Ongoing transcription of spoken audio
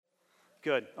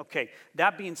Good. Okay.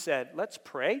 That being said, let's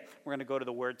pray. We're going to go to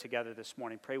the Word together this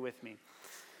morning. Pray with me.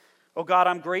 Oh God,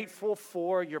 I'm grateful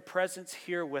for your presence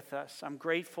here with us. I'm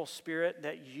grateful, Spirit,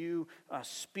 that you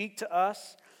speak to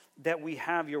us, that we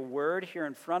have your word here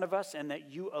in front of us, and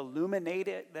that you illuminate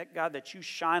it, that God, that you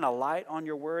shine a light on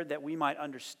your word, that we might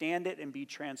understand it and be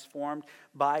transformed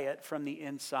by it from the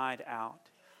inside out.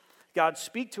 God,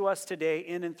 speak to us today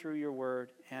in and through your word,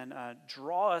 and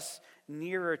draw us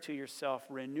nearer to yourself.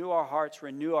 Renew our hearts,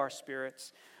 renew our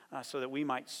spirits, so that we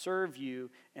might serve you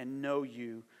and know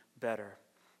you better.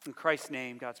 In Christ's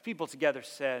name, God's people together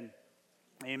said,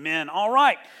 amen. All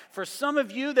right. For some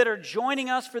of you that are joining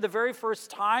us for the very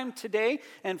first time today,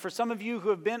 and for some of you who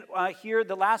have been here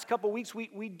the last couple weeks,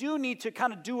 we do need to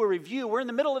kind of do a review. We're in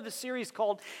the middle of the series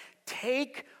called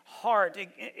Take Heart.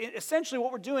 Essentially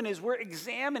what we're doing is we're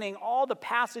examining all the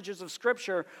passages of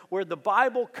Scripture where the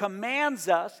Bible commands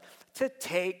us to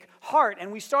take heart.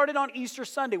 And we started on Easter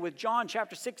Sunday with John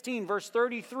chapter 16, verse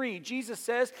 33. Jesus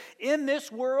says, in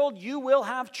this world you will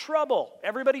have trouble.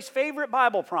 Everybody's favorite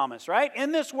Bible promise, right?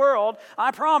 In this world,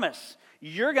 I promise,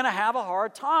 you're going to have a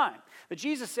hard time. But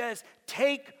Jesus says,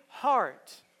 take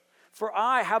heart, for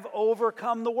I have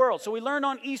overcome the world. So we learned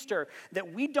on Easter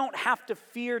that we don't have to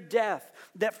fear death,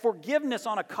 that forgiveness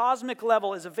on a cosmic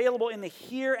level is available in the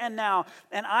here and now,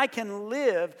 and I can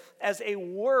live as a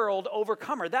world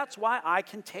overcomer. That's why I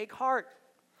can take heart.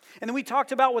 And then we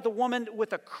talked about with a woman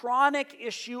with a chronic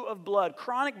issue of blood,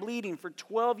 chronic bleeding for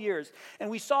 12 years.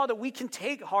 And we saw that we can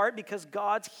take heart because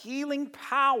God's healing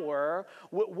power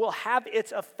will have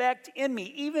its effect in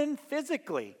me, even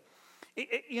physically.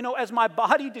 As my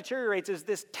body deteriorates, as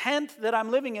this tent that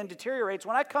I'm living in deteriorates,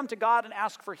 when I come to God and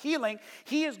ask for healing,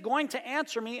 He is going to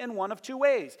answer me in one of two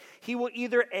ways. He will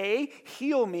either A,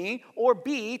 heal me, or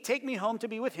B, take me home to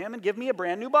be with Him and give me a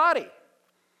brand new body.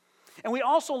 And we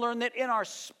also learned that in our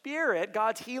spirit,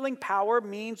 God's healing power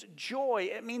means joy.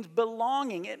 It means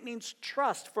belonging. It means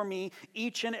trust for me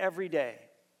each and every day.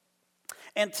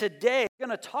 And today, we're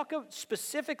going to talk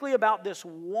specifically about this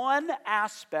one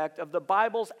aspect of the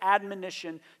Bible's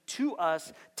admonition to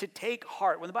us to take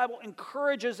heart. When the Bible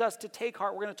encourages us to take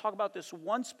heart, we're going to talk about this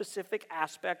one specific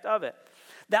aspect of it.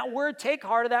 That word take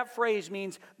heart, of that phrase,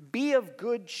 means be of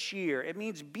good cheer. It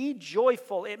means be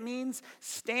joyful. It means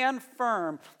stand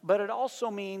firm. But it also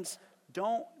means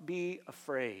don't be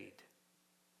afraid.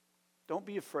 Don't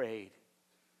be afraid.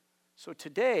 So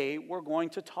today, we're going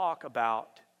to talk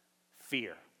about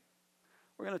fear.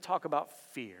 We're going to talk about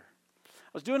fear. I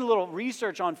was doing a little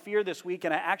research on fear this week,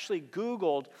 and I actually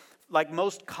Googled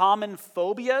most common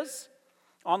phobias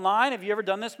online. Have you ever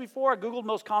done this before? I Googled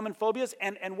most common phobias,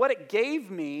 and what it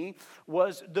gave me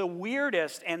was the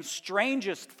weirdest and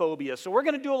strangest phobias. So we're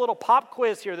going to do a little pop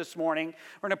quiz here this morning.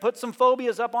 We're going to put some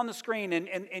phobias up on the screen,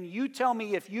 and you tell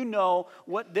me if you know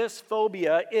what this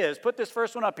phobia is. Put this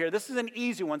first one up here. This is an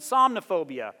easy one,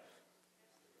 somnophobia.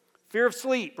 Fear of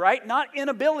sleep, right? Not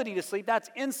inability to sleep, that's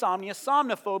insomnia.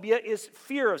 Somnophobia is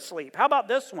fear of sleep. How about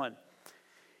this one?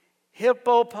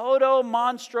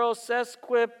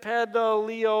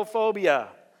 Hippopotomonstrosesquipedaliophobia.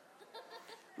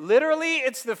 Literally,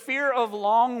 it's the fear of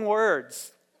long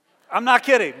words. I'm not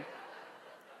kidding.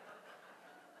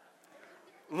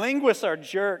 Linguists are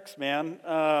jerks, man.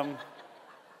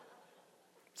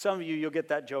 Some of you, you'll get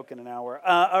that joke in an hour.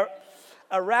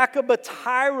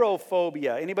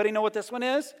 Arachibutyrophobia. Anybody know what this one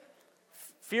is?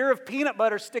 Fear of peanut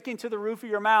butter sticking to the roof of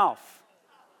your mouth.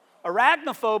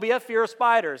 Arachnophobia, fear of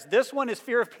spiders. This one is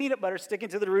fear of peanut butter sticking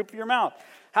to the roof of your mouth.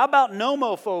 How about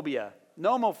nomophobia?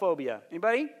 Nomophobia.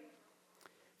 Anybody?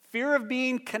 Fear of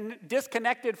being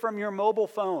disconnected from your mobile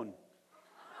phone.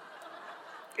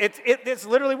 It's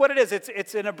literally what it is.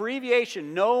 It's an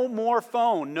abbreviation. No more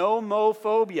phone.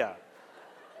 Nomophobia.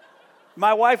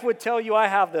 My wife would tell you I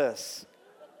have this.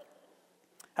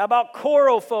 How about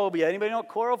chorophobia? Anybody know what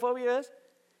chorophobia is?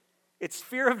 It's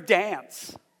fear of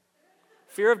dance.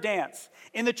 Fear of dance.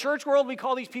 In the church world, we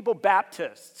call these people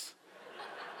Baptists.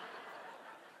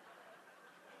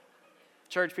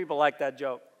 Church people like that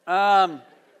joke.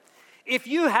 If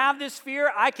you have this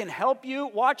fear, I can help you.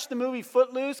 Watch the movie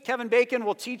Footloose. Kevin Bacon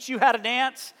will teach you how to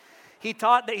dance. He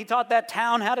taught that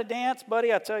town how to dance,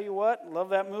 buddy. I tell you what, love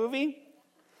that movie.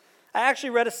 I actually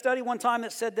read a study one time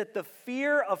that said that the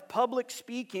fear of public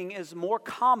speaking is more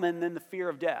common than the fear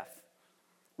of death.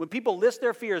 When people list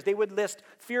their fears, they would list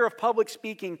fear of public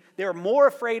speaking. They're more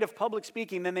afraid of public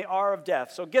speaking than they are of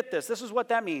death. So get this. This is what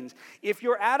that means. If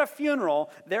you're at a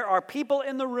funeral, there are people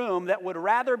in the room that would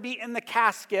rather be in the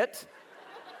casket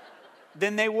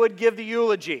than they would give the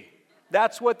eulogy.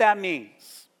 That's what that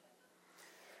means.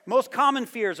 Most common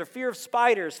fears are fear of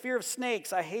spiders, fear of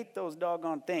snakes. I hate those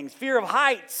doggone things. Fear of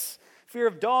heights. Fear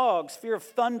of dogs, fear of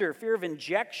thunder, fear of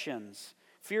injections,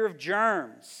 fear of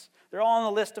germs. They're all on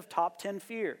the list of top 10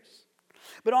 fears.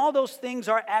 But all those things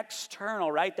are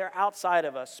external, right? They're outside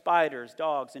of us. Spiders,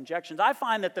 dogs, injections. I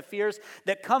find that the fears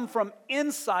that come from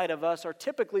inside of us are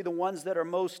typically the ones that are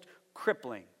most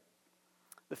crippling.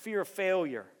 The fear of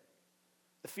failure,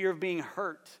 the fear of being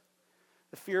hurt,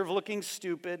 the fear of looking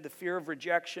stupid, the fear of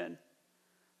rejection,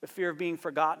 the fear of being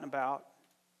forgotten about,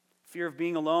 fear of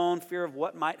being alone, fear of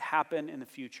what might happen in the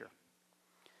future.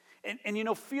 And you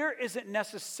know, fear isn't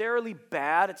necessarily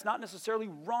bad. It's not necessarily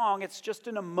wrong. It's just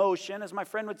an emotion. As my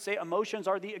friend would say, emotions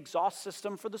are the exhaust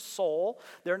system for the soul.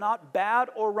 They're not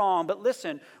bad or wrong. But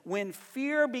listen, when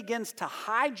fear begins to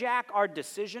hijack our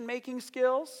decision-making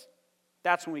skills,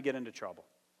 that's when we get into trouble.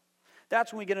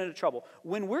 That's when we get into trouble.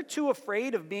 When we're too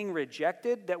afraid of being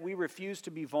rejected that we refuse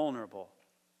to be vulnerable.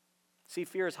 See,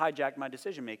 fear has hijacked my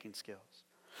decision-making skills.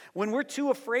 When we're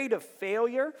too afraid of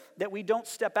failure that we don't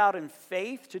step out in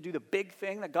faith to do the big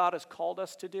thing that God has called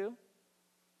us to do,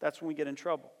 that's when we get in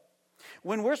trouble.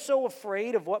 When we're so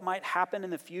afraid of what might happen in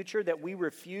the future that we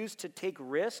refuse to take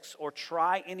risks or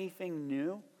try anything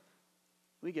new,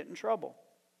 we get in trouble.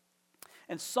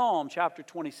 And Psalm chapter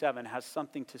 27 has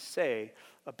something to say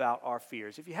about our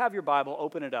fears. If you have your Bible,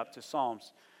 open it up to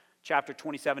Psalms chapter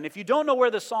 27. If you don't know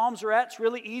where the Psalms are at, it's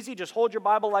really easy. Just hold your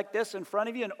Bible like this in front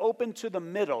of you and open to the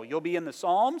middle. You'll be in the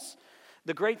Psalms.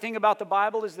 The great thing about the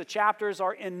Bible is the chapters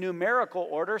are in numerical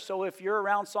order. So if you're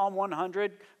around Psalm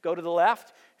 100, go to the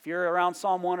left. If you're around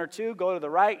Psalm 1 or 2, go to the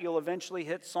right. You'll eventually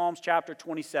hit Psalms chapter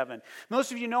 27.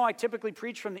 Most of you know I typically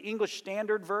preach from the English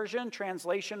Standard Version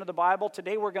translation of the Bible.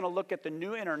 Today we're going to look at the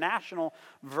New International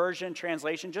Version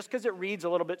translation just because it reads a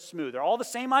little bit smoother. All the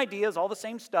same ideas, all the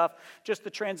same stuff, just the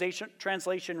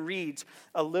translation reads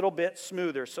a little bit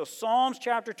smoother. So Psalms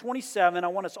chapter 27, I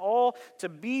want us all to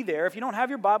be there. If you don't have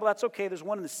your Bible, that's okay. There's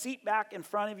one in the seat back in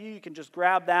front of you. You can just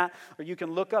grab that, or you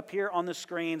can look up here on the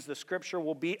screens. The scripture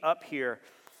will be up here.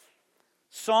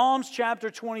 Psalms chapter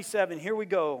 27, here we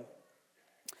go.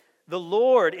 The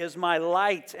Lord is my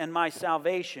light and my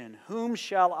salvation. Whom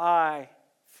shall I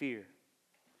fear?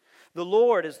 The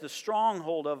Lord is the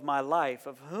stronghold of my life.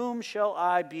 Of whom shall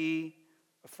I be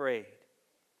afraid?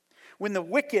 When the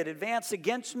wicked advance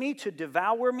against me to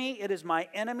devour me, it is my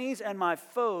enemies and my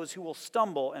foes who will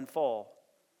stumble and fall.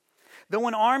 Though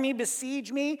an army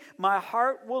besiege me, my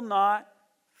heart will not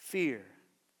fear.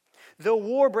 Though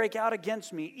war break out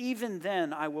against me, even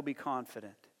then I will be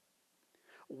confident.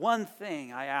 One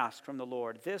thing I ask from the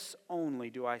Lord, this only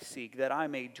do I seek, that I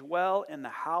may dwell in the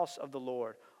house of the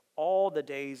Lord all the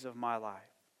days of my life,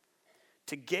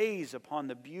 to gaze upon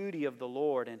the beauty of the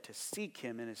Lord and to seek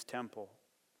him in his temple.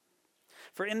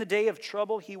 For in the day of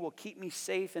trouble he will keep me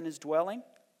safe in his dwelling.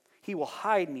 He will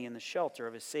hide me in the shelter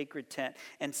of his sacred tent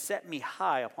and set me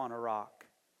high upon a rock.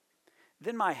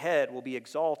 Then my head will be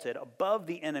exalted above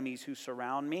the enemies who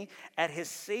surround me. At his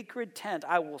sacred tent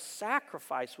I will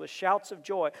sacrifice with shouts of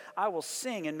joy. I will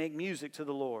sing and make music to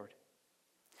the Lord.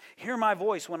 Hear my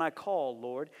voice when I call,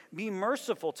 Lord. Be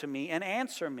merciful to me and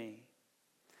answer me.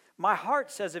 My heart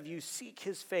says of you, seek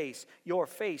his face. Your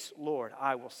face, Lord,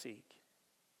 I will seek.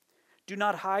 Do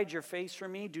not hide your face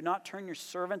from me. Do not turn your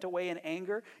servant away in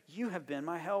anger. You have been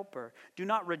my helper. Do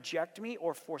not reject me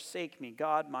or forsake me,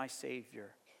 God, my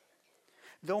Savior.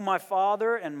 Though my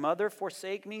father and mother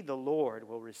forsake me, the Lord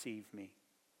will receive me.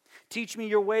 Teach me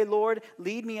your way, Lord.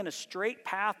 Lead me in a straight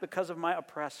path because of my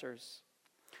oppressors.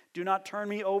 Do not turn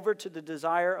me over to the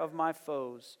desire of my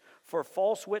foes, for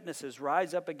false witnesses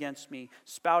rise up against me,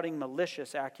 spouting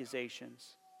malicious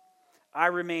accusations. I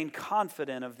remain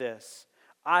confident of this.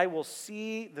 I will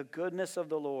see the goodness of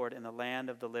the Lord in the land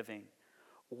of the living.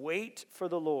 Wait for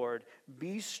the Lord.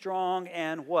 Be strong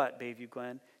and what, Bayview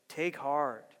Glen? Take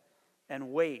heart.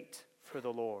 And wait for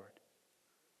the Lord.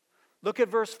 Look at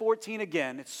verse 14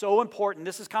 again. It's so important.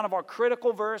 This is kind of our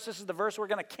critical verse. This is the verse we're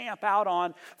going to camp out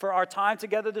on for our time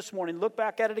together this morning. Look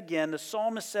back at it again. The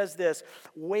psalmist says this,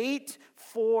 wait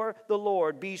for the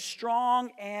Lord. Be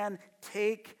strong and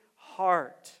take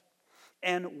heart.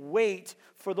 And wait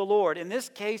for the Lord. In this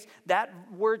case, that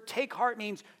word take heart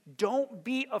means don't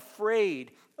be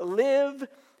afraid. Live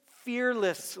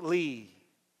fearlessly.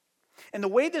 And the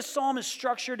way this psalm is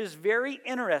structured is very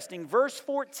interesting. Verse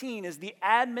 14 is the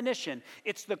admonition.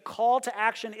 It's the call to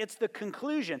action. It's the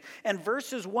conclusion. And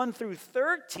verses 1 through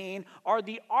 13 are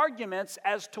the arguments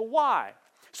as to why.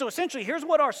 So essentially, here's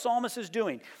what our psalmist is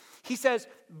doing. He says,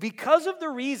 because of the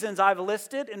reasons I've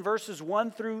listed in verses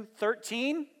 1 through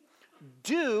 13,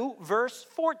 do verse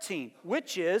 14,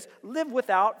 which is live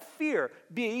without fear.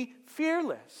 Be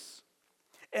fearless.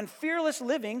 And fearless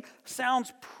living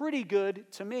sounds pretty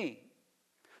good to me.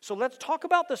 So let's talk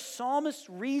about the psalmist's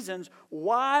reasons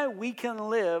why we can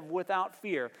live without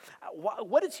fear.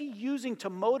 What is he using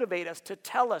to motivate us, to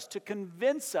tell us, to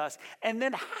convince us? And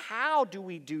then how do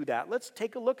we do that? Let's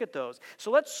take a look at those.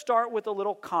 So let's start with a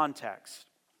little context.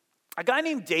 A guy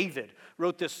named David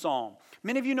wrote this psalm.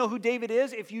 Many of you know who David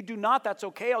is. If you do not, that's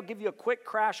okay. I'll give you a quick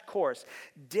crash course.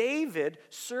 David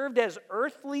served as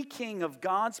earthly king of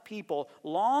God's people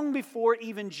long before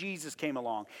even Jesus came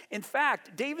along. In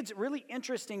fact, David's really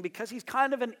interesting because he's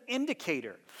kind of an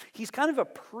indicator. He's kind of a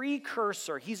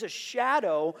precursor. He's a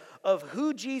shadow of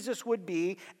who Jesus would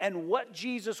be and what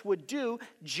Jesus would do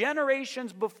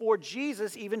generations before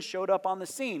Jesus even showed up on the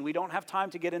scene. We don't have time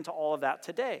to get into all of that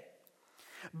today.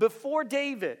 Before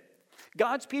David,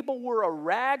 God's people were a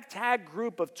ragtag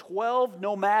group of 12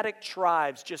 nomadic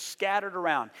tribes just scattered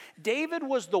around. David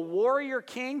was the warrior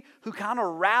king who kind of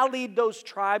rallied those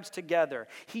tribes together.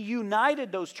 He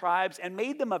united those tribes and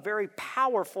made them a very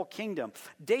powerful kingdom.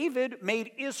 David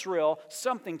made Israel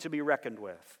something to be reckoned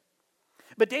with.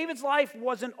 But David's life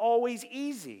wasn't always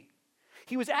easy.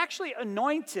 He was actually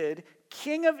anointed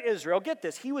king of Israel. Get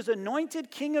this, he was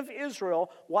anointed king of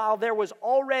Israel while there was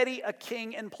already a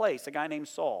king in place, a guy named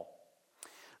Saul.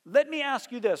 Let me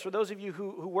ask you this, for those of you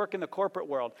who work in the corporate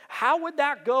world, how would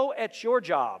that go at your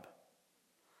job?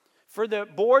 For the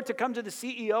board to come to the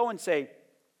CEO and say,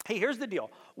 hey, here's the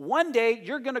deal. One day,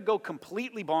 you're going to go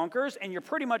completely bonkers, and you're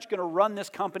pretty much going to run this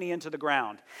company into the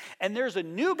ground. And there's a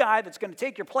new guy that's going to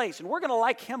take your place, and we're going to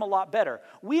like him a lot better.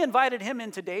 We invited him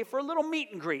in today for a little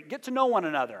meet and greet, get to know one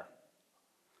another.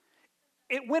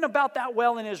 It went about that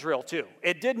well in Israel, too.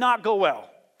 It did not go well.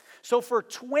 So for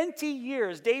 20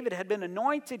 years, David had been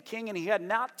anointed king, and he had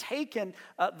not taken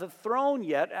the throne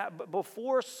yet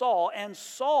before Saul. And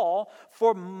Saul,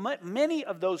 for many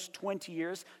of those 20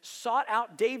 years, sought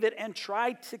out David and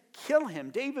tried to kill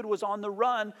him. David was on the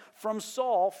run from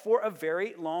Saul for a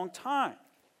very long time.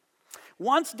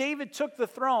 Once David took the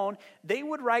throne, they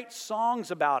would write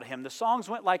songs about him. The songs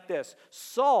went like this: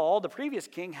 Saul, the previous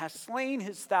king, has slain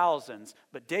his thousands,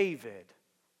 but David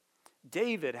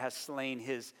has slain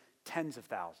his tens of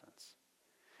thousands.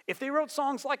 If they wrote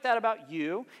songs like that about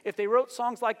you, if they wrote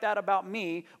songs like that about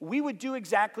me, we would do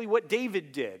exactly what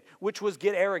David did, which was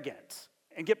get arrogant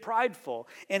and get prideful.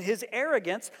 And his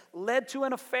arrogance led to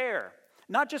an affair.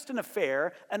 Not just an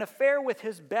affair with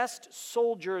his best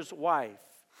soldier's wife.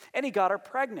 And he got her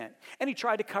pregnant, and he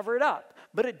tried to cover it up,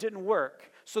 but it didn't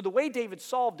work. So the way David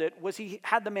solved it was he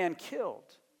had the man killed.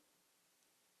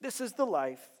 This is the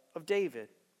life of David.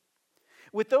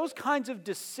 With those kinds of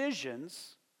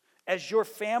decisions as your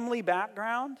family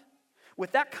background,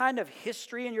 with that kind of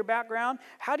history in your background,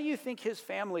 how do you think his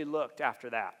family looked after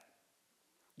that?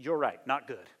 You're right, not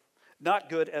good. Not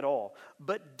good at all.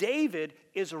 But David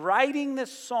is writing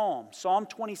this psalm, Psalm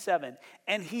 27,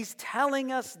 and he's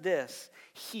telling us this: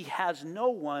 he has no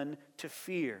one to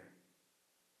fear.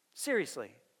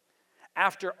 Seriously.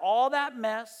 After all that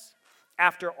mess,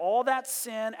 after all that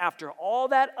sin, after all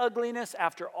that ugliness,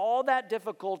 after all that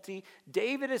difficulty,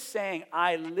 David is saying,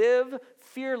 I live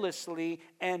fearlessly,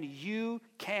 and you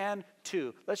can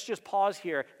too. Let's just pause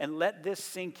here and let this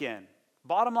sink in.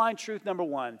 Bottom line truth number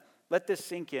one, let this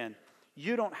sink in.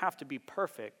 You don't have to be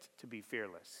perfect to be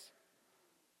fearless.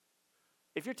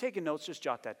 If you're taking notes, just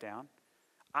jot that down.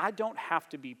 I don't have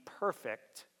to be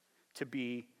perfect to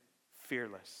be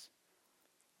fearless.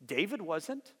 David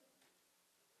wasn't.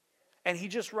 And he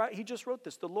just wrote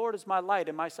this: the Lord is my light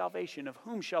and my salvation. Of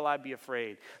whom shall I be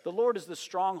afraid? The Lord is the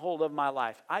stronghold of my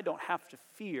life. I don't have to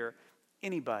fear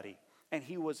anybody. And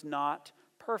he was not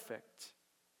perfect.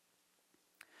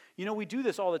 You know, we do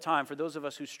this all the time. For those of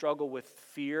us who struggle with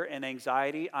fear and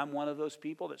anxiety, I'm one of those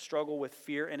people that struggle with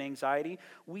fear and anxiety.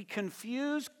 We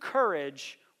confuse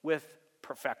courage with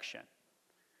perfection.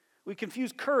 We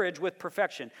confuse courage with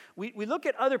perfection. We look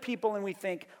at other people and we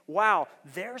think, wow,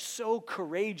 they're so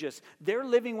courageous. They're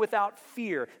living without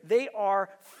fear. They are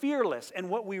fearless. And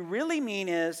what we really mean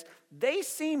is, they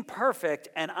seem perfect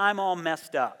and I'm all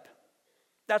messed up.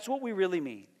 That's what we really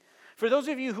mean. For those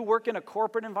of you who work in a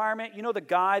corporate environment, you know the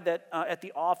guy that at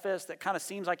the office that kind of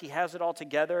seems like he has it all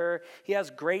together. He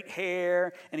has great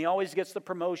hair, and he always gets the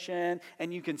promotion,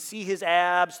 and you can see his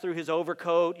abs through his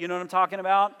overcoat. You know what I'm talking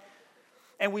about?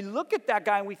 And we look at that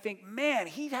guy and we think, man,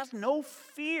 he has no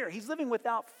fear. He's living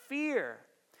without fear.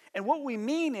 And what we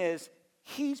mean is,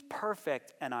 he's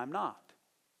perfect and I'm not.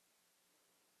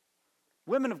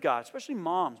 Women of God, especially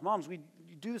moms. Moms, we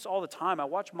do this all the time. I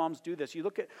watch moms do this. You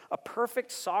look at a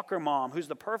perfect soccer mom who's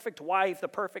the perfect wife, the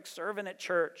perfect servant at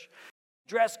church.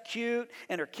 Dressed cute,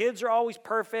 and her kids are always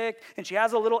perfect, and she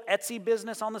has a little Etsy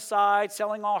business on the side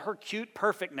selling all her cute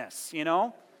perfectness, you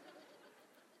know?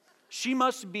 She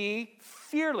must be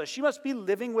fearless. She must be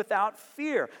living without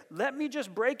fear. Let me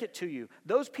just break it to you.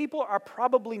 Those people are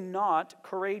probably not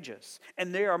courageous,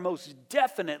 and they are most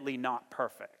definitely not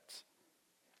perfect.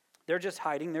 They're just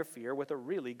hiding their fear with a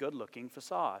really good-looking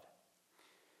facade.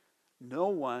 No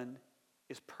one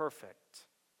is perfect.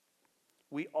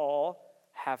 We all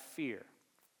have fear.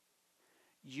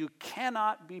 You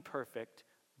cannot be perfect,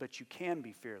 but you can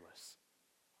be fearless.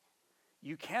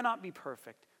 You cannot be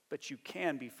perfect, but you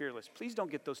can be fearless. Please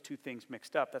don't get those two things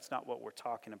mixed up. That's not what we're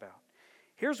talking about.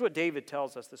 Here's what David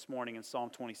tells us this morning in Psalm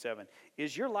 27.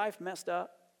 Is your life messed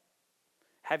up?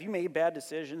 Have you made bad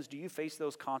decisions? Do you face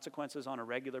those consequences on a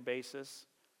regular basis?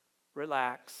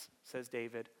 Relax, says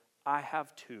David. I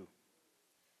have too.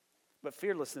 But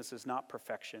fearlessness is not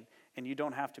perfection, and you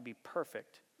don't have to be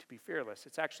perfect to be fearless.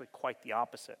 It's actually quite the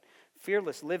opposite.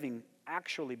 Fearless living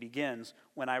actually begins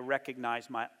when I recognize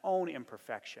my own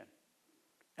imperfection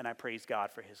and I praise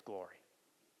God for his glory.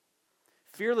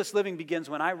 Fearless living begins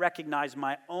when I recognize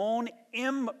my own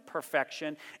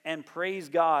imperfection and praise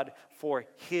God for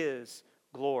his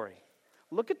glory.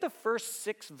 Look at the first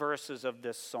 6 verses of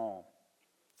this psalm.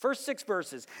 First 6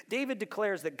 verses, David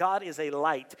declares that God is a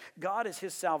light. God is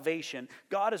his salvation.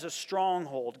 God is a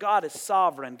stronghold. God is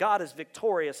sovereign. God is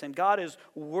victorious. And God is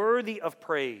worthy of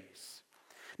praise.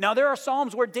 Now, there are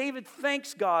psalms where David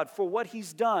thanks God for what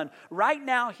he's done. Right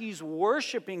now, he's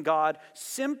worshiping God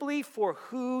simply for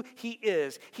who he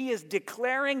is. He is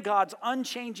declaring God's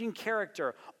unchanging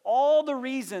character. All the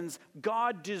reasons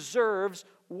God deserves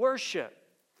worship.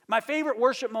 My favorite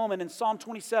worship moment in Psalm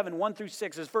 27, 1 through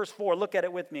 6 is verse 4. Look at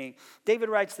it with me. David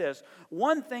writes this,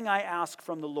 "One thing I ask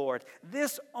from the Lord,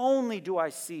 this only do I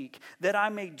seek, that I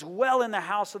may dwell in the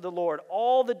house of the Lord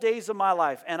all the days of my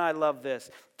life." And I love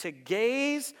this, "to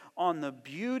gaze on the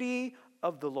beauty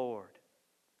of the Lord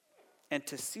and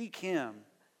to seek him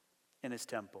in his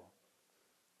temple."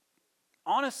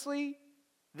 Honestly,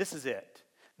 this is it.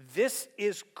 This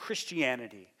is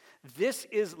Christianity. This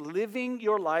is living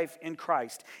your life in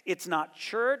Christ. It's not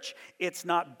church. It's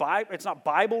not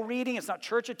Bible reading. It's not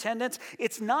church attendance.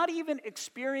 It's not even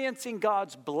experiencing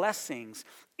God's blessings.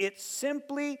 It's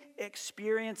simply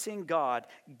experiencing God,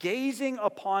 gazing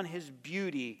upon his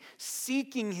beauty,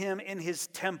 seeking him in his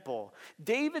temple.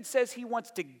 David says he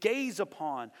wants to gaze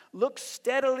upon, look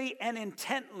steadily and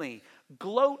intently,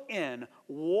 gloat in,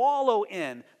 wallow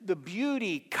in the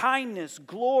beauty, kindness,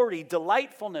 glory,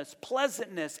 delightfulness,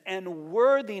 pleasantness, and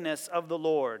worthiness of the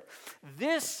Lord.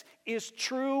 This is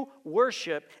true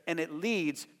worship, and it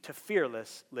leads to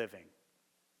fearless living.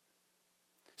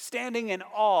 Standing in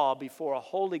awe before a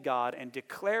holy God and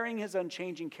declaring his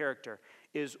unchanging character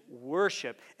is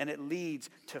worship, and it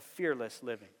leads to fearless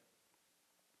living.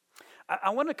 I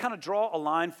want to kind of draw a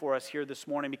line for us here this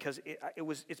morning because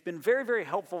it's been very, very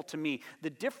helpful to me.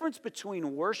 The difference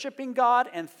between worshiping God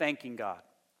and thanking God.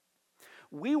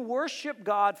 We worship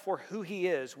God for who he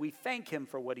is. We thank him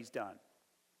for what he's done.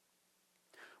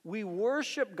 We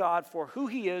worship God for who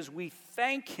he is. We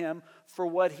thank him for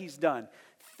what he's done.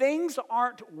 Things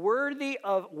aren't worthy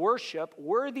of worship,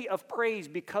 worthy of praise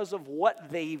because of what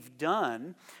they've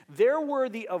done. They're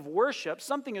worthy of worship.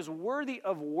 Something is worthy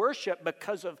of worship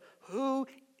because of who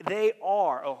they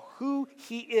are or who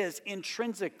he is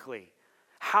intrinsically,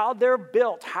 how they're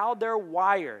built, how they're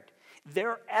wired,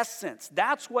 their essence.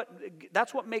 That's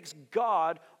what makes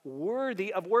God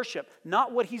worthy of worship,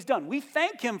 not what he's done. We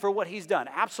thank him for what he's done.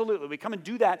 Absolutely. We come and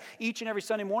do that each and every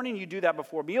Sunday morning. You do that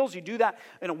before meals. You do that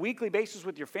on a weekly basis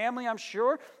with your family, I'm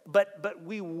sure. But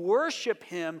we worship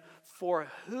him for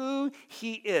who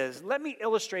he is. Let me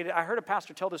illustrate it. I heard a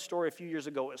pastor tell this story a few years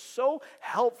ago. It was so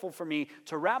helpful for me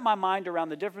to wrap my mind around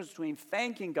the difference between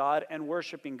thanking God and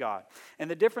worshiping God. And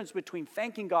the difference between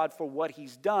thanking God for what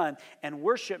he's done and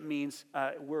worship means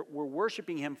we're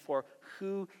worshiping him for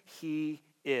who he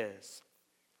is.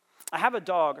 I have a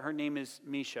dog. Her name is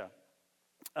Misha.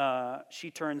 She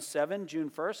turns 7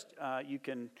 June 1st. You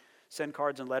can send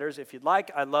cards and letters if you'd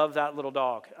like. I love that little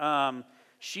dog.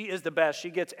 She is the best.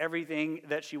 She gets everything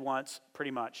that she wants,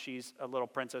 pretty much. She's a little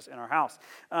princess in our house.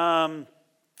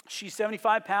 She's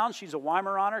 75 pounds. She's a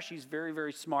Weimaraner. She's very,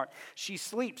 very smart. She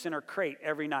sleeps in her crate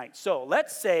every night. So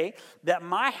let's say that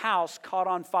my house caught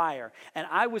on fire and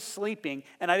I was sleeping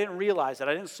and I didn't realize it.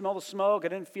 I didn't smell the smoke. I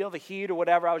didn't feel the heat or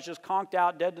whatever. I was just conked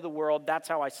out, dead to the world. That's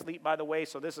how I sleep, by the way.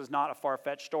 So this is not a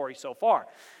far-fetched story so far.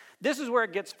 This is where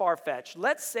it gets far-fetched.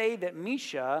 Let's say that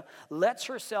Misha lets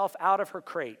herself out of her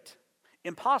crate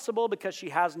Impossible because she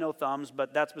has no thumbs,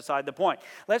 but that's beside the point.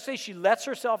 Let's say she lets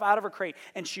herself out of her crate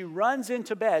and she runs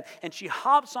into bed and she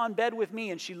hops on bed with me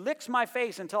and she licks my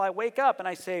face until I wake up and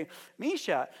I say,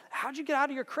 Misha, how'd you get out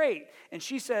of your crate? And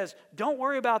she says, don't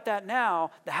worry about that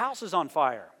now. The house is on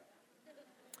fire.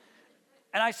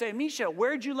 And I say, Misha,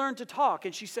 where'd you learn to talk?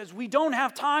 And she says, we don't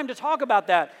have time to talk about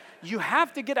that. You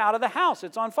have to get out of the house.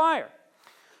 It's on fire.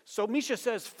 So Misha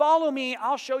says, follow me,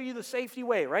 I'll show you the safety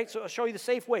way, right? So I'll show you the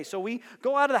safe way. So we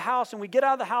go out of the house and we get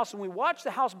out of the house and we watch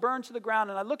the house burn to the ground.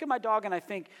 And I look at my dog and I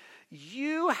think,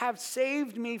 you have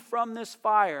saved me from this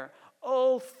fire.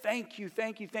 Oh, thank you,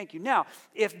 thank you, thank you. Now,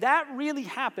 if that really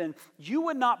happened, you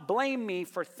would not blame me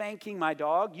for thanking my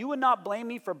dog. You would not blame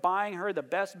me for buying her the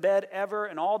best bed ever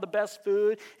and all the best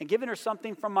food and giving her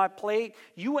something from my plate.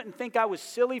 You wouldn't think I was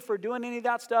silly for doing any of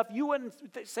that stuff. You wouldn't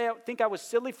think I was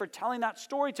silly for telling that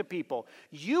story to people.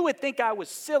 You would think I was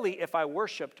silly if I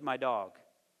worshiped my dog.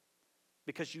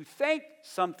 Because you thank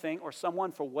something or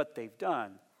someone for what they've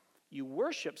done. You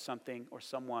worship something or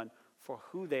someone for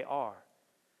who they are.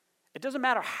 It doesn't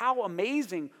matter how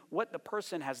amazing what the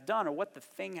person has done or what the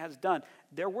thing has done.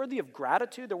 They're worthy of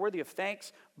gratitude, they're worthy of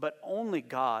thanks, but only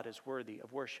God is worthy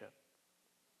of worship.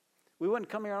 We wouldn't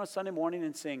come here on a Sunday morning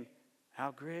and sing,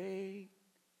 how great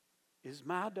is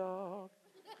my dog?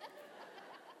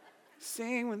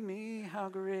 Sing with me, how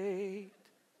great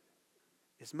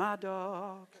is my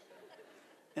dog?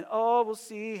 And all will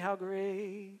see how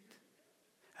great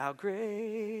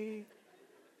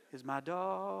is my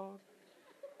dog.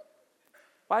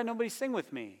 Why did nobody sing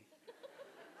with me?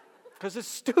 Because it's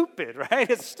stupid, right?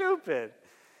 It's stupid.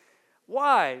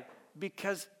 Why?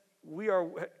 Because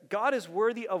God is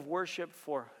worthy of worship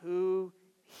for who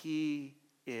He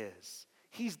is.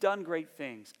 He's done great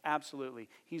things, absolutely.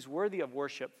 He's worthy of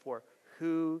worship for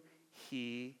who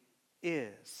He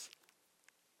is.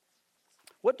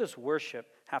 What does worship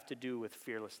have to do with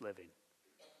fearless living?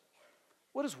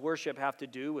 What does worship have to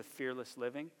do with fearless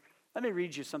living? Let me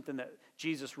read you something that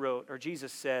Jesus wrote, or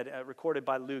Jesus said, recorded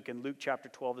by Luke in Luke chapter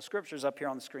 12. The scripture's up here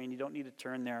on the screen. You don't need to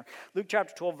turn there. Luke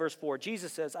chapter 12, verse 4.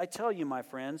 Jesus says, I tell you, my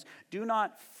friends, do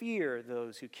not fear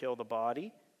those who kill the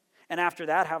body, and after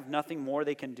that have nothing more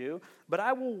they can do. But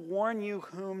I will warn you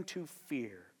whom to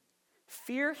fear.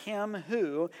 Fear him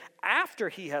who, after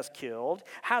he has killed,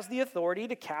 has the authority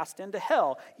to cast into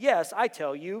hell. Yes, I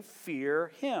tell you,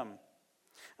 fear him.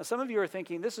 Now, some of you are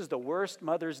thinking, this is the worst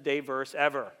Mother's Day verse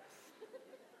ever.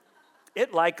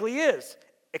 It likely is,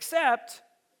 except,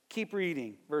 keep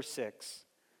reading, verse 6.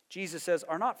 Jesus says,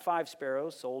 are not 5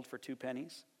 sparrows sold for 2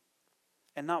 pennies?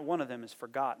 And not one of them is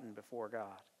forgotten before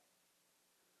God.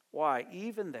 Why,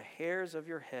 even the hairs of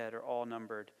your head are all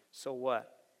numbered. So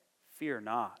what? Fear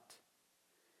not.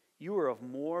 You are of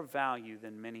more value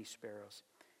than many sparrows.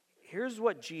 Here's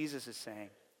what Jesus is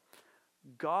saying.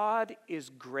 God is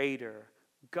greater.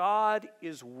 God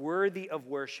is worthy of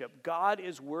worship. God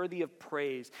is worthy of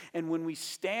praise. And when we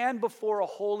stand before a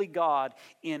holy God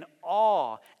in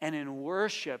awe and in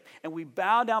worship, and we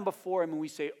bow down before Him and we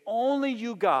say, only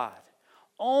you, God,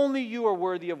 only you are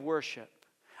worthy of worship.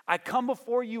 I come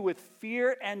before you with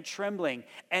fear and trembling.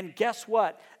 And guess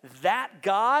what? That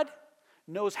God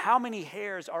knows how many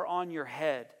hairs are on your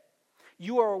head.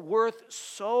 You are worth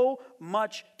so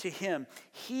much to Him.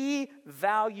 He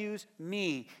values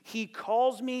me. He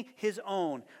calls me His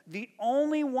own. The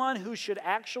only one who should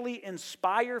actually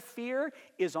inspire fear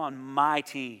is on my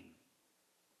team.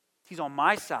 He's on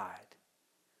my side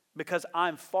because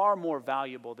I'm far more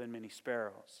valuable than many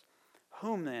sparrows.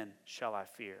 Whom then shall I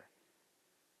fear?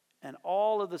 And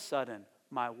all of a sudden,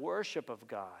 my worship of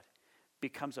God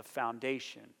becomes a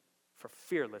foundation for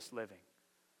fearless living.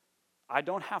 I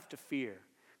don't have to fear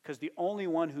because the only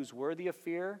one who's worthy of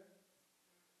fear,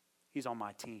 He's on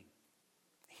my team.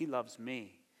 He loves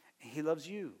me. He loves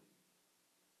you.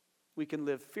 We can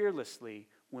live fearlessly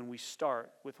when we start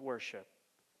with worship.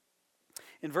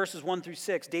 In verses 1 through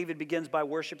 6, David begins by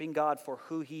worshiping God for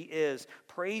who He is,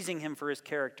 praising Him for His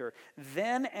character.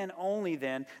 Then and only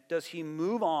then does he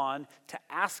move on to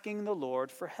asking the Lord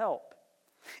for help.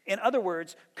 In other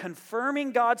words,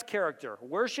 confirming God's character,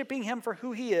 worshiping Him for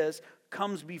who He is,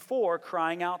 comes before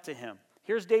crying out to Him.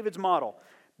 Here's David's model.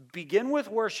 Begin with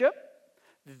worship,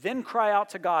 then cry out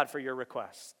to God for your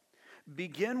request.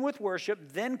 Begin with worship,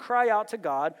 then cry out to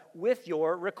God with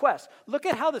your request. Look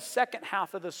at how the second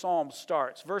half of the psalm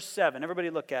starts. Verse 7. Everybody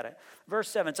look at it. Verse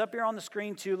 7. It's up here on the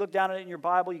screen too. Look down at it in your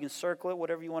Bible. You can circle it,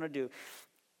 whatever you want to do.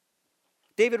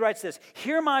 David writes this,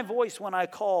 "Hear my voice when I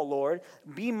call, Lord.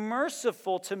 Be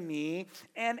merciful to me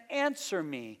and answer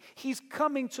me." He's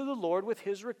coming to the Lord with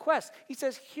his request. He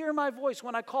says, hear my voice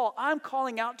when I call. I'm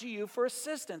calling out to you for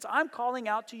assistance. I'm calling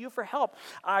out to you for help.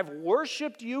 I've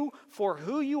worshiped you for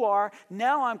who you are.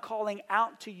 Now I'm calling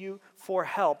out to you for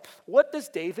help. What does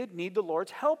David need the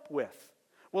Lord's help with?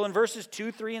 Well, in verses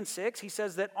 2, 3, and 6, he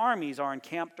says that armies are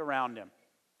encamped around him.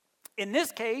 In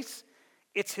this case,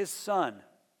 it's his son.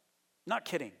 Not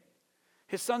kidding.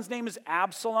 His son's name is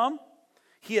Absalom.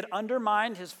 He had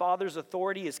undermined his father's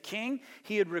authority as king.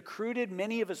 He had recruited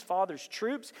many of his father's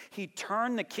troops. He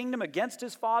turned the kingdom against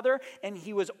his father, and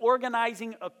he was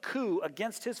organizing a coup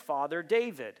against his father,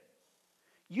 David.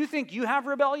 You think you have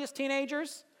rebellious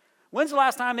teenagers? When's the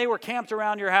last time they were camped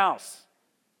around your house?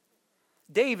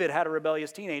 David had a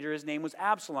rebellious teenager. His name was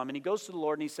Absalom. And he goes to the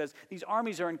Lord and he says, these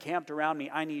armies are encamped around me.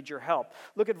 I need your help.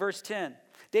 Look at verse 10.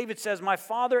 David says, my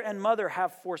father and mother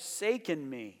have forsaken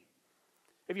me.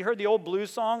 Have you heard the old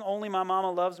blues song, Only My Mama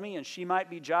Loves Me and She Might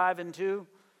Be Jiving Too?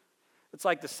 It's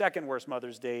like the second worst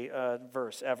Mother's Day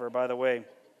verse ever, by the way.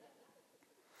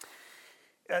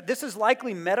 This is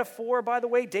likely metaphor, by the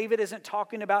way. David isn't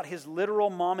talking about his literal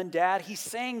mom and dad. He's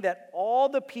saying that all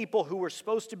the people who were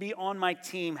supposed to be on my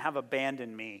team have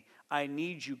abandoned me. I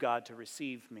need you, God, to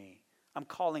receive me. I'm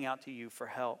calling out to you for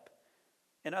help.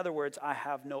 In other words, I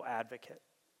have no advocate.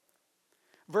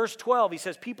 Verse 12, he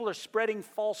says, people are spreading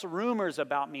false rumors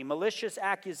about me, malicious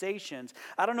accusations.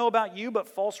 I don't know about you, but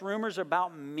false rumors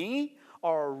about me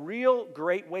are a real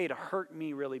great way to hurt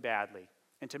me really badly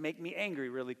and to make me angry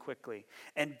really quickly.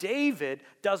 And David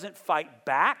doesn't fight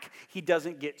back. He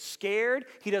doesn't get scared.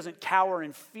 He doesn't cower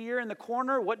in fear in the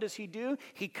corner. What does he do?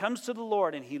 He comes to the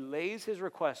Lord and he lays his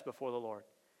request before the Lord.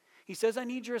 He says, I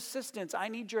need your assistance. I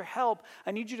need your help.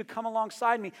 I need you to come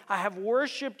alongside me. I have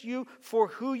worshiped you for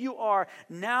who you are.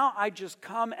 Now I just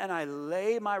come and I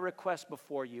lay my request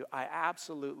before you. I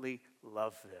absolutely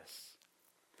love this.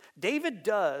 David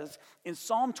does in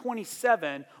Psalm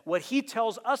 27 what he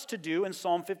tells us to do in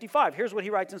Psalm 55. Here's what he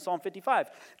writes in Psalm 55.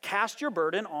 Cast your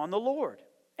burden on the Lord,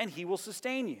 and he will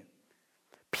sustain you.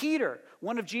 Peter,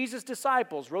 one of Jesus'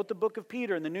 disciples, wrote the book of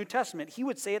Peter in the New Testament. He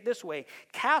would say it this way,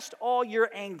 cast all your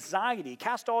anxiety,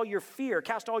 cast all your fear,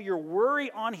 cast all your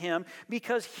worry on him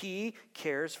because he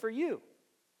cares for you.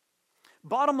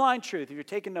 Bottom line truth, if you're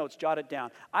taking notes, jot it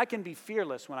down. I can be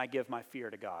fearless when I give my fear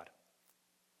to God.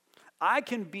 I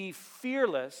can be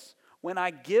fearless when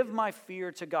I give my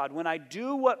fear to God, when I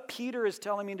do what Peter is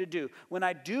telling me to do, when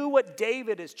I do what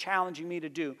David is challenging me to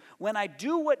do, when I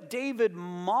do what David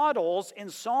models in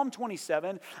Psalm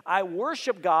 27, I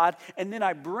worship God, and then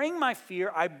I bring my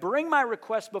fear, I bring my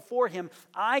request before him,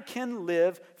 I can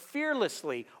live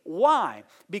fearlessly. Why?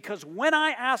 Because when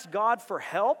I ask God for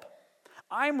help,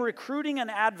 I'm recruiting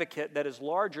an advocate that is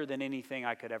larger than anything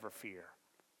I could ever fear.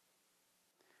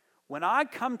 When I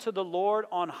come to the Lord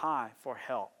on high for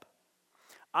help,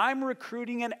 I'm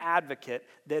recruiting an advocate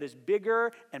that is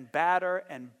bigger and badder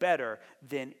and better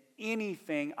than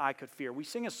anything I could fear. We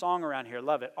sing a song around here,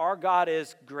 love it. Our God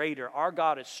is greater. Our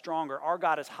God is stronger. Our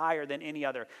God is higher than any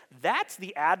other. That's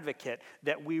the advocate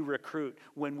that we recruit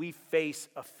when we face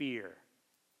a fear.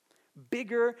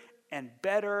 Bigger and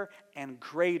better and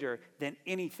greater than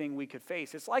anything we could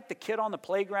face. It's like the kid on the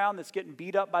playground that's getting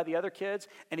beat up by the other kids,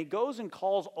 and he goes and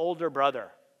calls older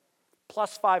brother,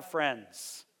 plus 5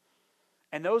 friends.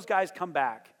 And those guys come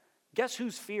back. Guess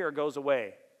whose fear goes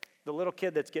away? The little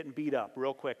kid that's getting beat up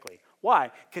real quickly.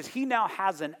 Why? Because he now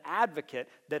has an advocate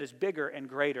that is bigger and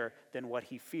greater than what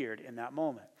he feared in that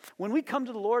moment. When we come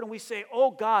to the Lord and we say,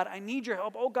 oh God, I need your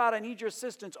help. Oh God, I need your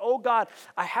assistance. Oh God,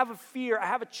 I have a fear. I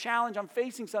have a challenge. I'm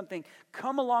facing something.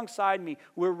 Come alongside me.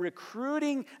 We're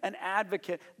recruiting an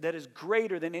advocate that is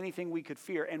greater than anything we could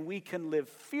fear. And we can live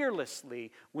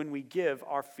fearlessly when we give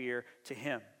our fear to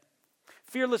him.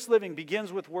 Fearless living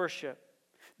begins with worship.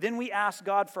 Then we ask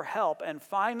God for help. And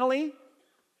finally,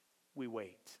 we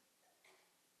wait.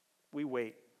 We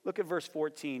wait. Look at verse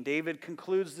 14. David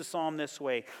concludes the psalm this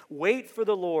way. Wait for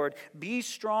the Lord. Be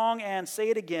strong and, say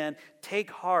it again,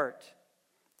 take heart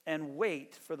and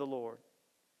wait for the Lord.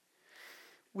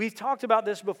 We've talked about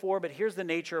this before, but here's the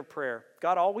nature of prayer.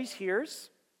 God always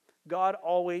hears. God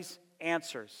always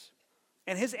answers.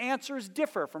 And his answers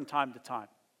differ from time to time.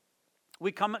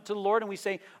 We come to the Lord and we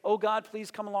say, oh God, please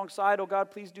come alongside. Oh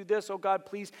God, please do this. Oh God,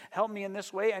 please help me in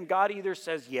this way. And God either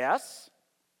says yes,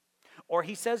 or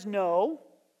he says no,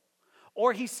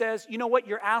 or he says, you know what,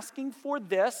 you're asking for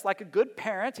this, like a good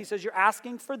parent. He says, you're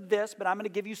asking for this, but I'm going to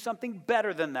give you something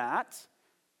better than that.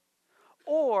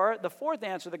 Or the fourth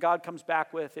answer that God comes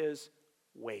back with is,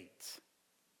 wait.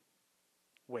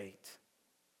 Wait.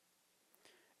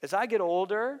 As I get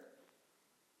older,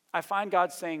 I find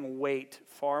God saying wait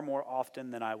far more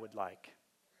often than I would like.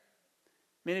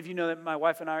 Many of you know that my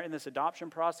wife and I are in this adoption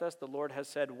process. The Lord has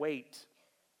said wait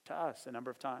to us a number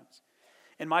of times.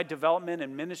 In my development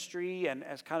and ministry and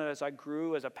as I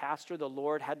grew as a pastor, the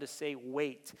Lord had to say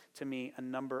wait to me a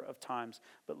number of times.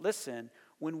 But listen,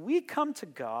 when we come to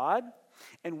God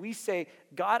and we say,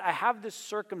 God, I have this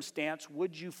circumstance,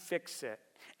 would you fix it?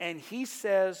 And he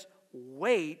says,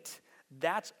 wait,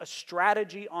 that's a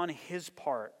strategy on his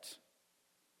part.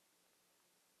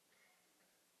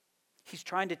 He's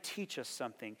trying to teach us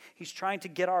something. He's trying to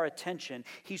get our attention.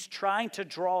 He's trying to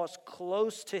draw us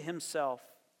close to himself.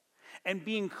 And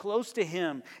being close to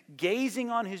him,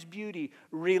 gazing on his beauty,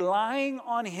 relying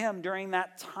on him during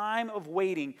that time of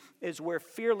waiting is where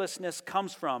fearlessness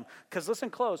comes from. Because listen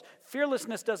close,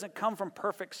 fearlessness doesn't come from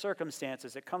perfect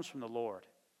circumstances. It comes from the Lord.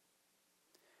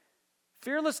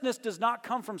 Fearlessness does not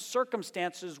come from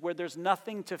circumstances where there's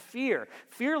nothing to fear.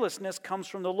 Fearlessness comes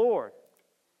from the Lord.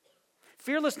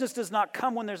 Fearlessness does not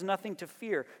come when there's nothing to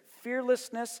fear.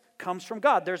 Fearlessness comes from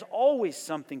God. There's always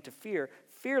something to fear.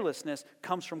 Fearlessness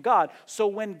comes from God. So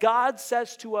when God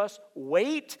says to us,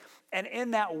 wait, and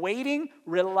in that waiting,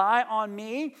 rely on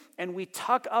me, and we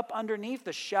tuck up underneath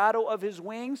the shadow of his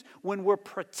wings, when we're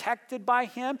protected by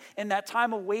him, in that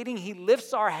time of waiting, he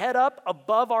lifts our head up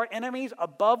above our enemies,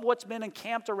 above what's been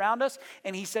encamped around us,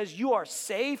 and he says, you are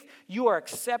safe, you are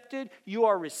accepted, you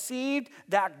are received.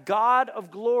 That God of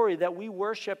glory that we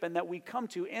worship and that we come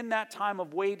to, in that time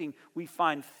of waiting, we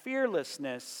find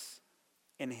fearlessness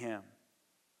in him.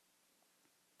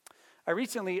 I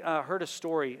recently heard a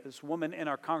story. This woman in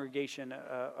our congregation,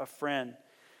 a friend,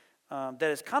 that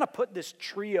has kind of put this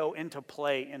trio into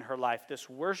play in her life. This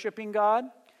worshiping God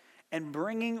and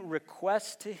bringing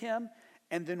requests to him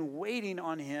and then waiting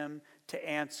on him to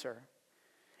answer.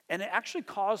 And it actually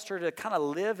caused her to kind of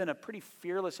live in a pretty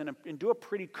fearless and do a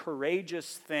pretty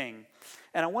courageous thing.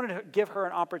 And I wanted to give her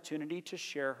an opportunity to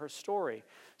share her story.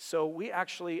 So we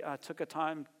actually took the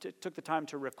time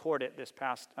to record it this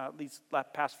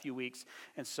past few weeks.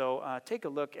 And so take a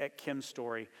look at Kim's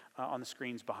story on the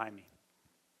screens behind me.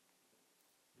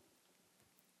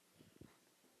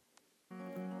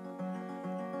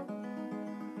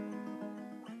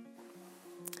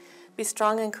 Be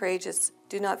strong and courageous.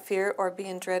 Do not fear or be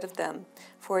in dread of them,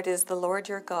 for it is the Lord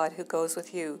your God who goes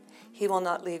with you. He will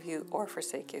not leave you or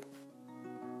forsake you.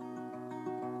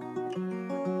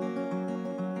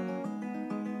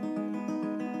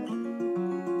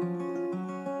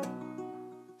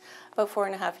 About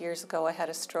 4.5 years ago, I had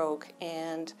a stroke,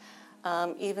 and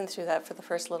even through that, for the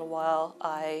first little while,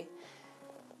 I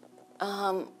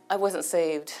wasn't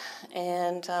saved,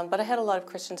 but I had a lot of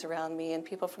Christians around me, and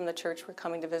people from the church were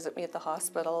coming to visit me at the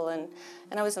hospital, and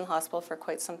I was in the hospital for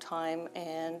quite some time,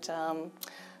 and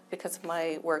because of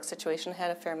my work situation, I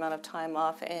had a fair amount of time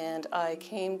off, and I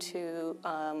came to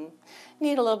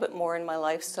need a little bit more in my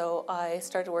life, so I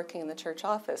started working in the church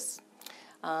office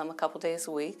a couple days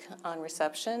a week on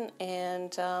reception,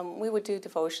 and we would do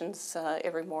devotions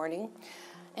every morning,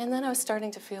 and then I was starting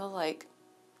to feel like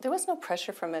there was no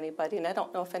pressure from anybody, and I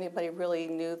don't know if anybody really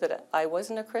knew that I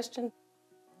wasn't a Christian. It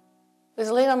was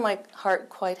laid on my heart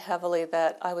quite heavily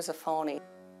that I was a phony.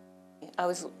 I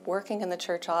was working in the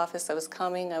church office, I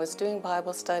was doing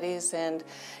Bible studies, and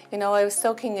I was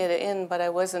soaking it in, but I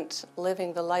wasn't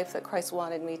living the life that Christ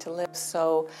wanted me to live,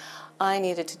 so I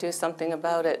needed to do something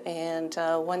about it. And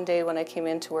one day when I came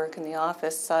into work in the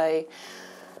office, I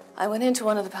went into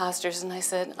one of the pastors and I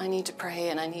said, I need to pray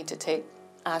and I need to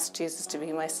ask Jesus to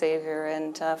be my Savior,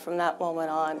 and from that moment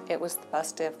on, it was the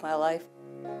best day of my life.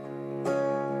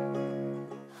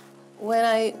 When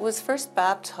I was first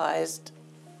baptized,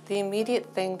 the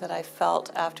immediate thing that I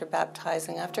felt after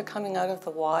baptizing, after coming out of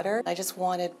the water, I just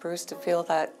wanted Bruce to feel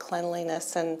that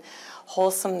cleanliness and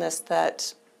wholesomeness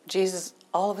that Jesus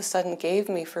all of a sudden gave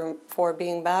me for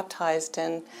being baptized.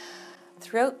 And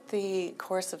throughout the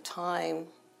course of time,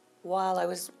 while I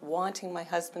was wanting my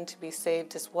husband to be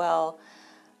saved as well,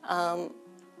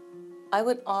 I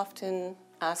would often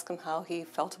ask him how he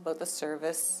felt about the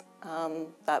service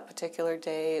that particular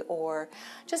day, or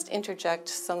just interject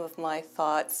some of my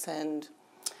thoughts and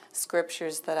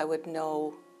scriptures that I would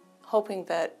know, hoping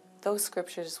that those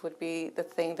scriptures would be the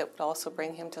thing that would also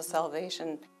bring him to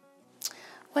salvation.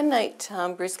 One night,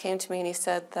 Bruce came to me and he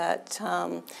said that,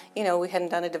 we hadn't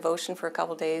done a devotion for a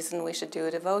couple days and we should do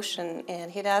a devotion.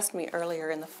 And he'd asked me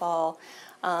earlier in the fall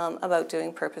about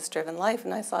doing Purpose-Driven Life.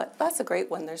 And I thought, that's a great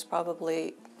one. There's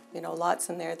probably, lots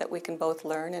in there that we can both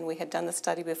learn. And we had done the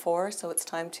study before, so it's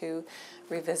time to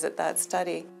revisit that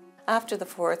study. After the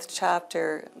fourth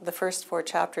chapter, the first four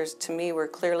chapters to me were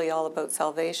clearly all about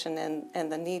salvation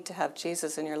and the need to have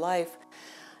Jesus in your life.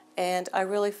 And I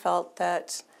really felt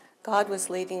that God was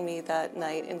leading me that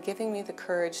night and giving me the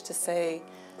courage to say,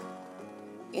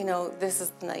 you know, this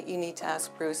is the night you need to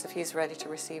ask Bruce if he's ready to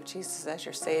receive Jesus as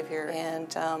your Savior.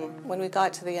 And when we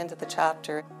got to the end of the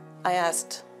chapter, I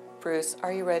asked Bruce,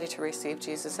 are you ready to receive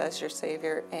Jesus as your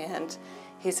Savior? And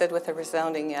he said with a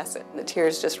resounding yes, and the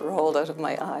tears just rolled out of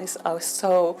my eyes. I was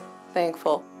so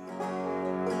thankful.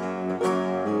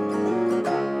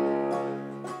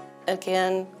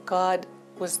 Again, God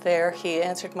was there. He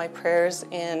answered my prayers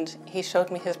and he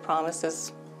showed me his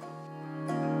promises.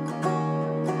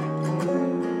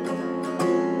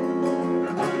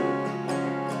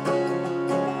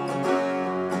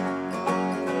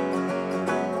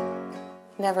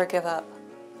 Never give up.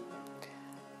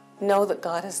 Know that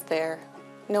God is there.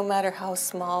 No matter how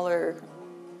small or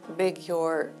big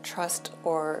your trust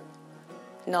or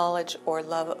knowledge or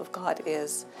love of God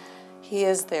is, he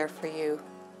is there for you.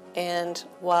 And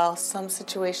while some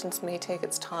situations may take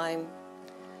its time,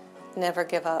 never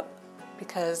give up,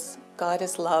 because God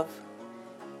is love.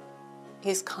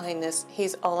 He's kindness.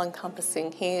 He's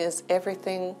all-encompassing. He is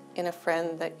everything in a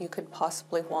friend that you could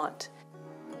possibly want.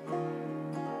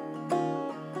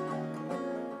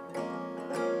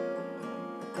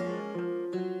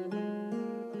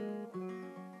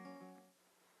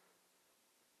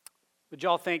 Would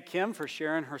y'all thank Kim for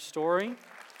sharing her story?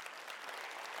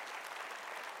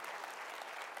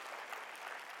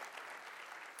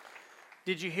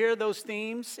 Did you hear those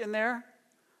themes in there?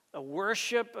 A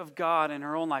worship of God in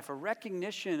her own life, a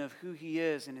recognition of who he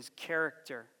is and his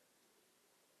character.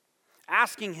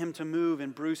 Asking him to move in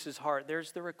Bruce's heart.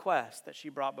 There's the request that she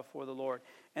brought before the Lord.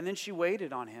 And then she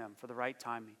waited on him for the right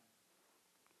timing.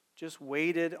 Just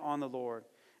waited on the Lord.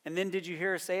 And then did you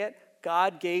hear her say it?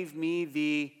 God gave me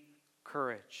the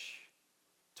courage.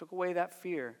 Took away that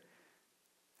fear.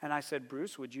 And I said,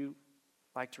 Bruce, would you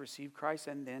like to receive Christ?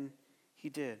 And then he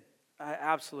did. I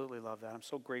absolutely love that. I'm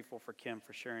so grateful for Kim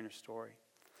for sharing her story.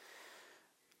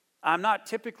 I'm not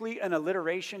typically an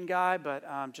alliteration guy, but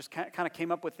just kind of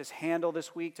came up with this handle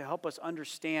this week to help us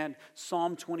understand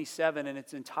Psalm 27 in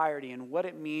its entirety and what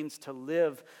it means to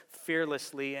live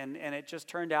fearlessly. And it just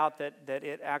turned out that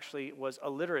it actually was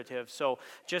alliterative. So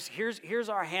just here's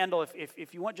our handle.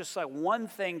 If you want just like one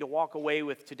thing to walk away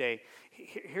with today,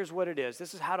 here's what it is.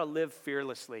 This is how to live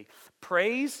fearlessly.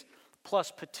 Praise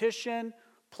plus petition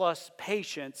plus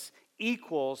patience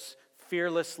equals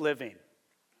fearless living.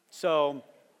 So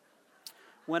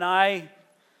when I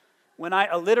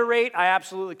alliterate, I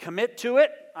absolutely commit to it.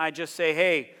 I just say,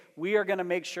 hey, we are going to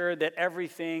make sure that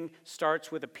everything starts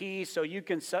with a P. So you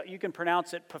can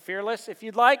pronounce it fearless if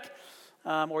you'd like,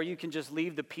 or you can just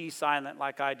leave the P silent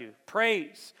like I do.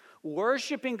 Praise,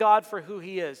 worshiping God for who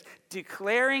he is,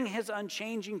 declaring his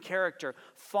unchanging character,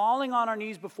 falling on our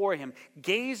knees before him,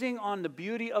 gazing on the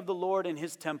beauty of the Lord in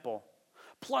his temple.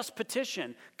 Plus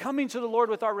petition, coming to the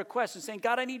Lord with our requests and saying,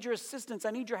 God, I need your assistance.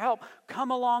 I need your help. Come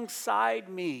alongside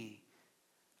me.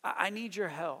 I need your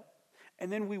help.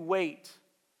 And then we wait.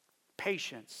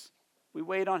 Patience. We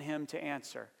wait on him to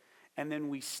answer. And then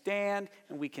we stand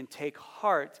and we can take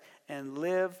heart and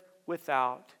live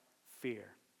without fear.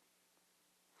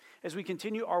 As we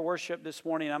continue our worship this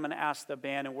morning, I'm going to ask the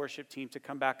band and worship team to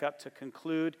come back up to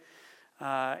conclude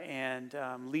and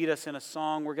lead us in a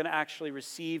song. We're going to actually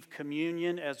receive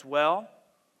communion as well.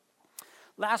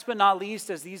 Last but not least,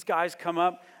 as these guys come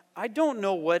up, I don't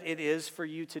know what it is for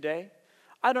you today.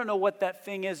 I don't know what that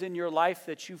thing is in your life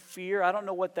that you fear. I don't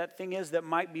know what that thing is that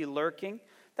might be lurking.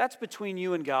 That's between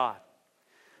you and God.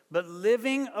 But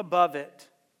living above it,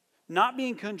 not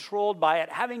being controlled by it,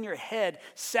 having your head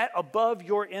set above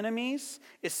your enemies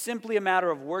is simply a matter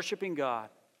of worshiping God,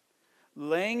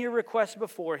 laying your requests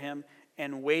before him,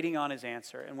 and waiting on his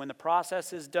answer. And when the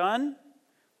process is done,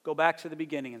 go back to the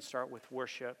beginning and start with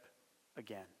worship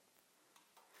again.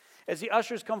 As the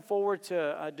ushers come forward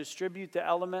to distribute the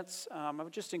elements, I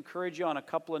would just encourage you on a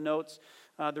couple of notes.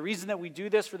 The reason that we do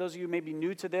this, for those of you who may be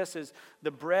new to this, is the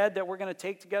bread that we're going to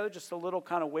take together, just a little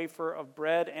kind of wafer of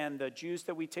bread, and the juice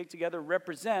that we take together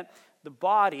represent the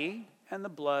body and the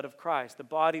blood of Christ. The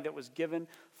body that was given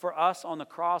for us on the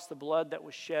cross, the blood that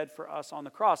was shed for us on the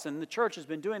cross. And the church has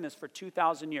been doing this for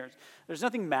 2,000 years. There's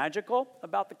nothing magical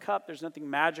about the cup. There's nothing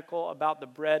magical about the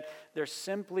bread. They're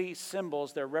simply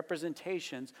symbols. They're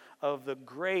representations of the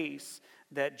grace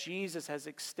that Jesus has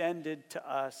extended to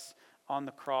us on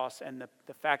the cross and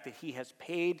the fact that he has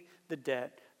paid the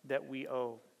debt that we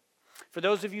owe. For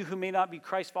those of you who may not be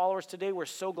Christ followers today, we're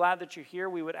so glad that you're here.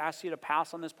 We would ask you to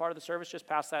pass on this part of the service. Just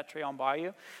pass that tray on by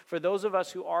you. For those of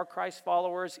us who are Christ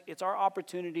followers, it's our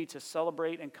opportunity to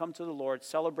celebrate and come to the Lord,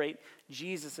 celebrate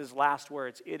Jesus' last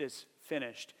words. It is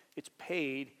finished. It's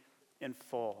paid in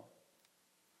full.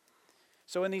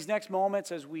 So in these next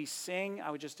moments as we sing,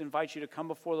 I would just invite you to come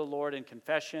before the Lord in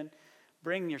confession.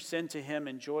 Bring your sin to him,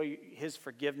 enjoy his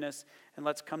forgiveness, and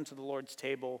let's come to the Lord's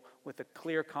table with a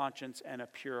clear conscience and a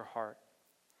pure heart.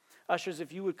 Ushers,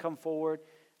 if you would come forward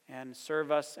and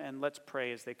serve us, and let's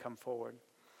pray as they come forward.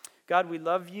 God, we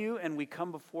love you, and we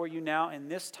come before you now in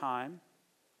this time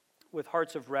with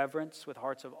hearts of reverence, with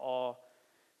hearts of awe.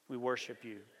 We worship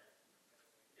you.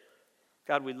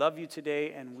 God, we love you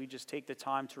today, and we just take the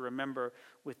time to remember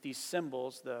with these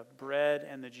symbols, the bread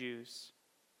and the juice,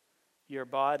 your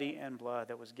body and blood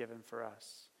that was given for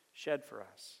us, shed for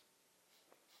us.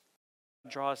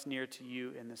 Draw us near to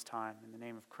you in this time. In the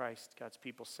name of Christ, God's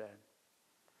people said,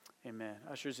 amen.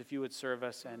 Ushers, if you would serve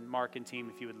us, and Mark and team,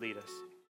 if you would lead us.